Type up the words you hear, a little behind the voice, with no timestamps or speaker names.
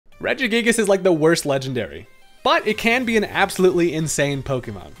Regigigas is like the worst legendary, but it can be an absolutely insane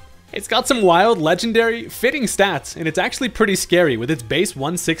Pokemon. It's got some wild, legendary, fitting stats, and it's actually pretty scary with its base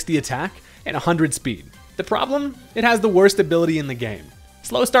 160 attack and 100 speed. The problem? It has the worst ability in the game.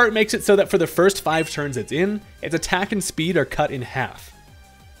 Slow Start makes it so that for the first 5 turns it's in, its attack and speed are cut in half.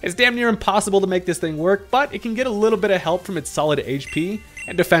 It's damn near impossible to make this thing work, but it can get a little bit of help from its solid HP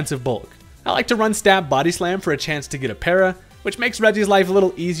and defensive bulk. I like to run Stab Body Slam for a chance to get a para, which makes Regi's life a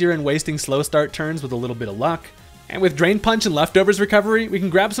little easier in wasting Slow Start turns with a little bit of luck. And with Drain Punch and Leftovers recovery, we can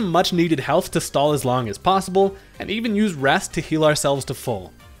grab some much needed health to stall as long as possible, and even use Rest to heal ourselves to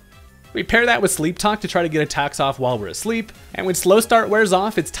full. We pair that with Sleep Talk to try to get attacks off while we're asleep, and when Slow Start wears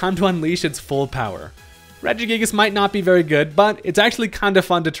off, it's time to unleash its full power. Regigigas might not be very good, but it's actually kinda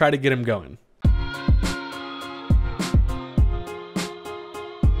fun to try to get him going.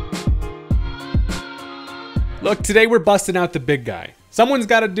 Look, today we're busting out the big guy. Someone's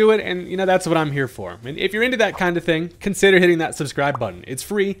gotta do it, and you know, that's what I'm here for. And if you're into that kind of thing, consider hitting that subscribe button. It's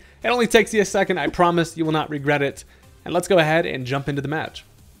free, it only takes you a second, I promise you will not regret it. And let's go ahead and jump into the match.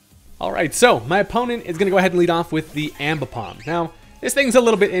 Alright, so my opponent is gonna go ahead and lead off with the Ambipom. Now, this thing's a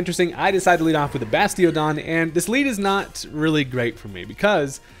little bit interesting. I decided to lead off with a Bastiodon, and this lead is not really great for me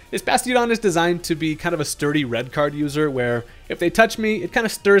because this Bastiodon is designed to be kind of a sturdy red card user where if they touch me, it kind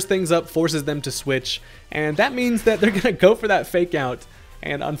of stirs things up, forces them to switch, and that means that they're gonna go for that fake out.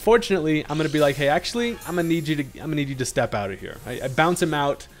 And unfortunately, I'm gonna be like, hey, actually, I'm gonna need you to step out of here. I bounce him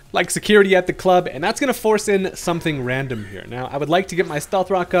out like security at the club, and that's gonna force in something random here. Now, I would like to get my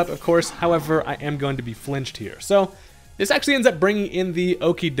Stealth Rock up, of course, however, I am going to be flinched here. So this actually ends up bringing in the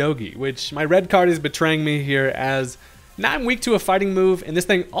Okie Dokie, which my red card is betraying me here as now I'm weak to a fighting move, and this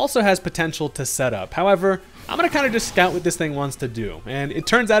thing also has potential to set up. However, I'm going to kind of just scout what this thing wants to do, and it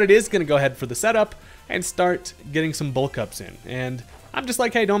turns out it is going to go ahead for the setup and start getting some bulk ups in. And I'm just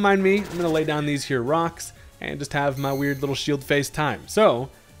like, hey, don't mind me, I'm going to lay down these here rocks and just have my weird little shield face time. So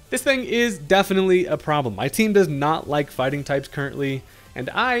this thing is definitely a problem. My team does not like fighting types currently, and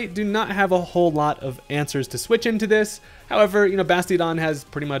I do not have a whole lot of answers to switch into this. However, you know, Bastiodon has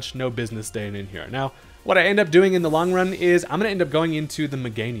pretty much no business staying in here. Now, what I end up doing in the long run is I'm going to end up going into the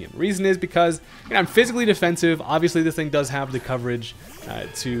Meganium. Reason is because, you know, I'm physically defensive. Obviously, this thing does have the coverage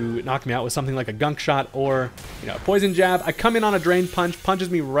to knock me out with something like a Gunk Shot or, you know, a Poison Jab. I come in on a Drain Punch, punches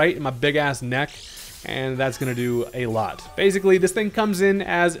me right in my big-ass neck, and that's going to do a lot. Basically, this thing comes in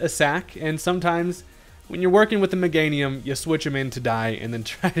as a sack, and sometimes when you're working with the Meganium, you switch them in to die and then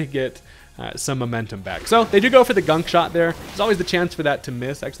try to get some momentum back. So they do go for the Gunk Shot there. There's always the chance for that to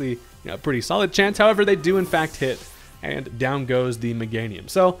miss. Actually, you know, a pretty solid chance. However, they do in fact hit, and down goes the Meganium.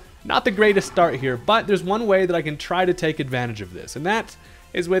 So not the greatest start here, but there's one way that I can try to take advantage of this, and that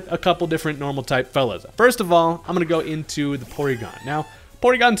is with a couple different normal type fellas. First of all, I'm going to go into the Porygon. Now,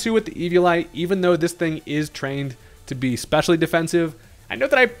 Porygon 2 with the Eviolite, even though this thing is trained to be specially defensive, I know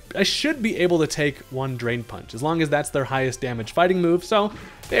that I should be able to take one Drain Punch, as long as that's their highest damage fighting move. So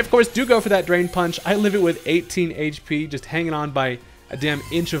they, of course, do go for that Drain Punch. I live it with 18 HP, just hanging on by a damn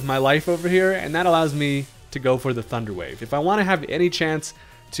inch of my life over here, and that allows me to go for the Thunder Wave. If I want to have any chance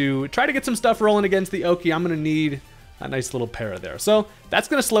to try to get some stuff rolling against the Oki, I'm going to need a nice little para there. So that's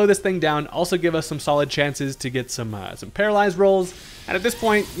going to slow this thing down, also give us some solid chances to get some paralyzed rolls. And at this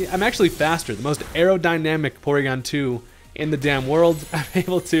point, I'm actually faster. The most aerodynamic Porygon 2 in the damn world. I'm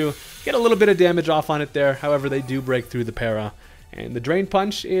able to get a little bit of damage off on it there. However, they do break through the para, and the Drain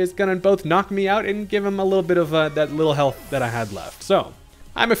Punch is gonna both knock me out and give him a little bit of that little health that I had left. So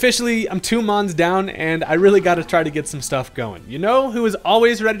I'm 2 mons down, and I really got to try to get some stuff going. You know who is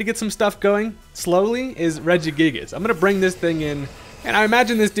always ready to get some stuff going slowly is Regigigas. I'm gonna bring this thing in, and I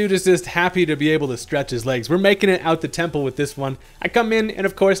imagine this dude is just happy to be able to stretch his legs. We're making it out the temple with this one. I come in, and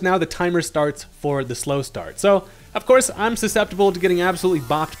of course now the timer starts for the slow start. So of course I'm susceptible to getting absolutely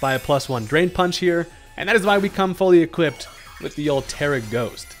bopped by a +1 Drain Punch here, and that is why we come fully equipped with the old Terra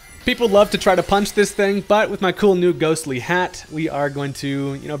Ghost. People love to try to punch this thing, but with my cool new ghostly hat, we are going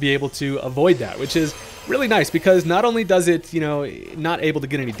to, you know, be able to avoid that, which is really nice because not only does it, you know, not able to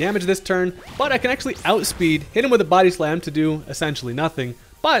get any damage this turn, but I can actually outspeed, hit him with a Body Slam to do essentially nothing.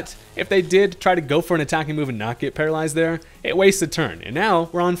 But if they did try to go for an attacking move and not get paralyzed there, it wastes a turn. And now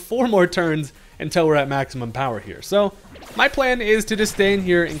we're on 4 more turns until we're at maximum power here. So my plan is to just stay in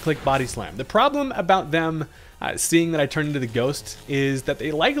here and click Body Slam. The problem about them seeing that I turn into the Ghost is that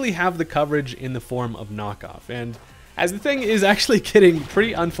they likely have the coverage in the form of knockoff. And as the thing is actually getting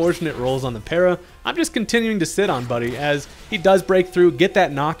pretty unfortunate rolls on the para, I'm just continuing to sit on Buddy as he does break through, get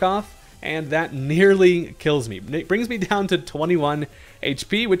that knockoff, and that nearly kills me. It brings me down to 21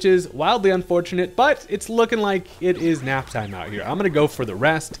 HP, which is wildly unfortunate, but it's looking like it is nap time out here. I'm going to go for the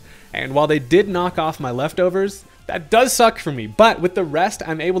rest, and while they did knock off my leftovers, that does suck for me, but with the rest,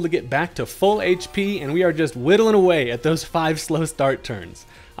 I'm able to get back to full HP, and we are just whittling away at those 5 slow start turns.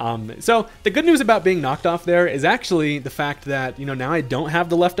 So the good news about being knocked off there is actually the fact that, you know, now I don't have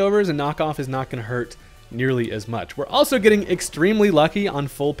the leftovers, and knockoff is not going to hurt nearly as much. We're also getting extremely lucky on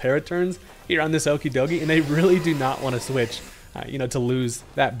full paraturns here on this Okie Dokie, and they really do not want to switch, you know, to lose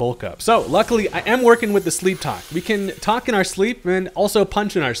that bulk up. So luckily, I am working with the sleep talk. We can talk in our sleep and also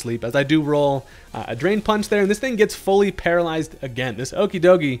punch in our sleep, as I do roll a drain punch there, and this thing gets fully paralyzed again. This Okie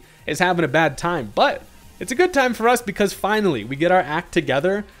Dokie is having a bad time, but it's a good time for us because finally we get our act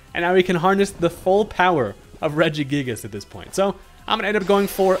together, and now we can harness the full power of Regigigas at this point. So I'm going to end up going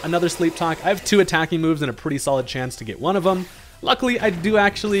for another sleep talk. I have 2 attacking moves and a pretty solid chance to get one of them. Luckily, I do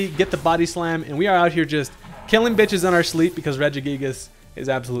actually get the body slam, and we are out here just killing bitches on our sleep because Regigigas is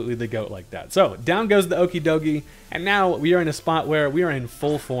absolutely the GOAT like that. So down goes the Okie Dokie, and now we are in a spot where we are in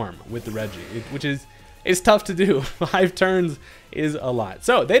full form with the Regi, which is tough to do. 5 turns is a lot.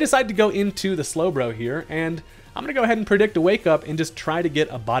 So they decide to go into the Slowbro here, and I'm going to go ahead and predict a wake up and just try to get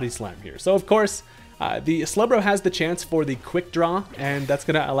a body slam here. So of course, the Slowbro has the chance for the quick draw, and that's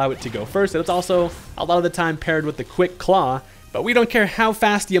going to allow it to go first. It's also a lot of the time paired with the quick claw, but we don't care how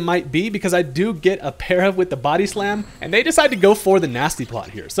fast you might be because I do get a pair up with the body slam, and they decide to go for the nasty plot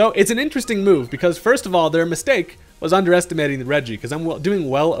here. So it's an interesting move because first of all, their mistake was underestimating the Regi because I'm doing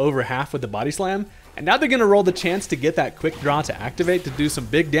well over half with the body slam, and now they're going to roll the chance to get that quick draw to activate to do some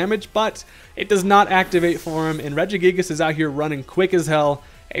big damage, but it does not activate for him, and Regigigas is out here running quick as hell,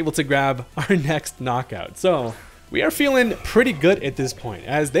 able to grab our next knockout. So we are feeling pretty good at this point.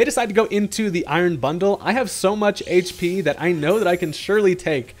 As they decide to go into the Iron Bundle, I have so much HP that I know that I can surely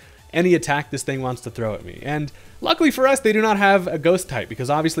take any attack this thing wants to throw at me. And luckily for us, they do not have a ghost type because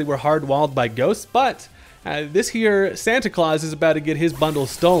obviously we're hard-walled by ghosts, but this here Santa Claus is about to get his bundle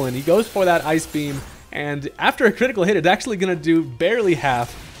stolen. He goes for that Ice Beam, and after a critical hit, it's actually going to do barely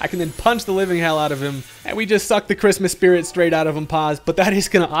half. I can then punch the living hell out of him, and we just suck the Christmas spirit straight out of him, pause. But that is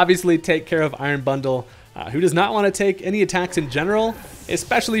going to obviously take care of Iron Bundle, who does not want to take any attacks in general,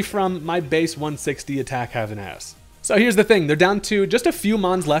 especially from my base 160 attack having ass. So here's the thing, they're down to just a few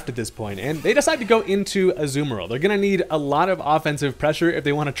mons left at this point, and they decide to go into Azumarill. They're going to need a lot of offensive pressure if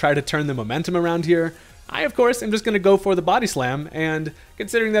they want to try to turn the momentum around here. I, of course, am just going to go for the body slam, and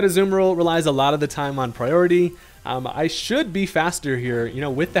considering that Azumarill relies a lot of the time on priority, I should be faster here, you know,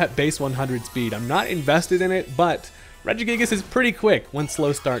 with that base 100 speed. I'm not invested in it, but Regigigas is pretty quick when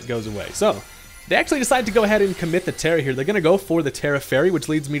slow start goes away. So they actually decide to go ahead and commit the Terra here. They're going to go for the Terra Fairy, which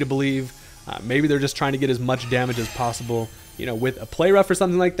leads me to believe maybe they're just trying to get as much damage as possible, you know, with a Play Rough or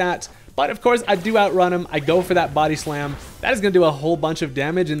something like that. But of course, I do outrun him. I go for that body slam. That is going to do a whole bunch of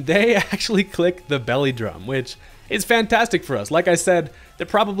damage, and they actually click the belly drum, which is fantastic for us. Like I said, they're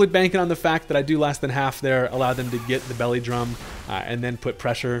probably banking on the fact that I do less than half there, allow them to get the belly drum, and then put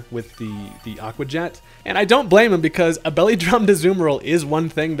pressure with the Aqua Jet. And I don't blame him because a belly drum to Azumarill is one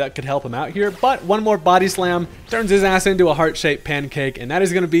thing that could help him out here, but one more body slam turns his ass into a heart-shaped pancake, and that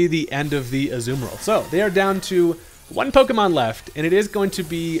is going to be the end of the Azumarill. So they are down to 1 Pokemon left, and it is going to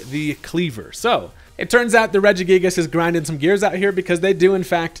be the Cleaver. So it turns out the Regigigas is grinding some gears out here because they do in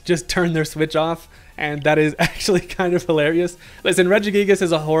fact just turn their switch off, and that is actually kind of hilarious. Listen, Regigigas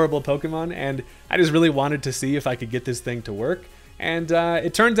is a horrible Pokemon, and I just really wanted to see if I could get this thing to work. And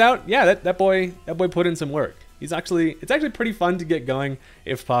it turns out, yeah, that boy put in some work. It's actually pretty fun to get going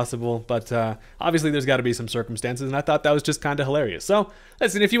if possible, but obviously there's got to be some circumstances, and I thought that was just kind of hilarious. So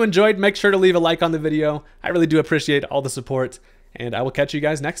listen, if you enjoyed, make sure to leave a like on the video. I really do appreciate all the support, and I will catch you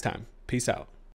guys next time. Peace out.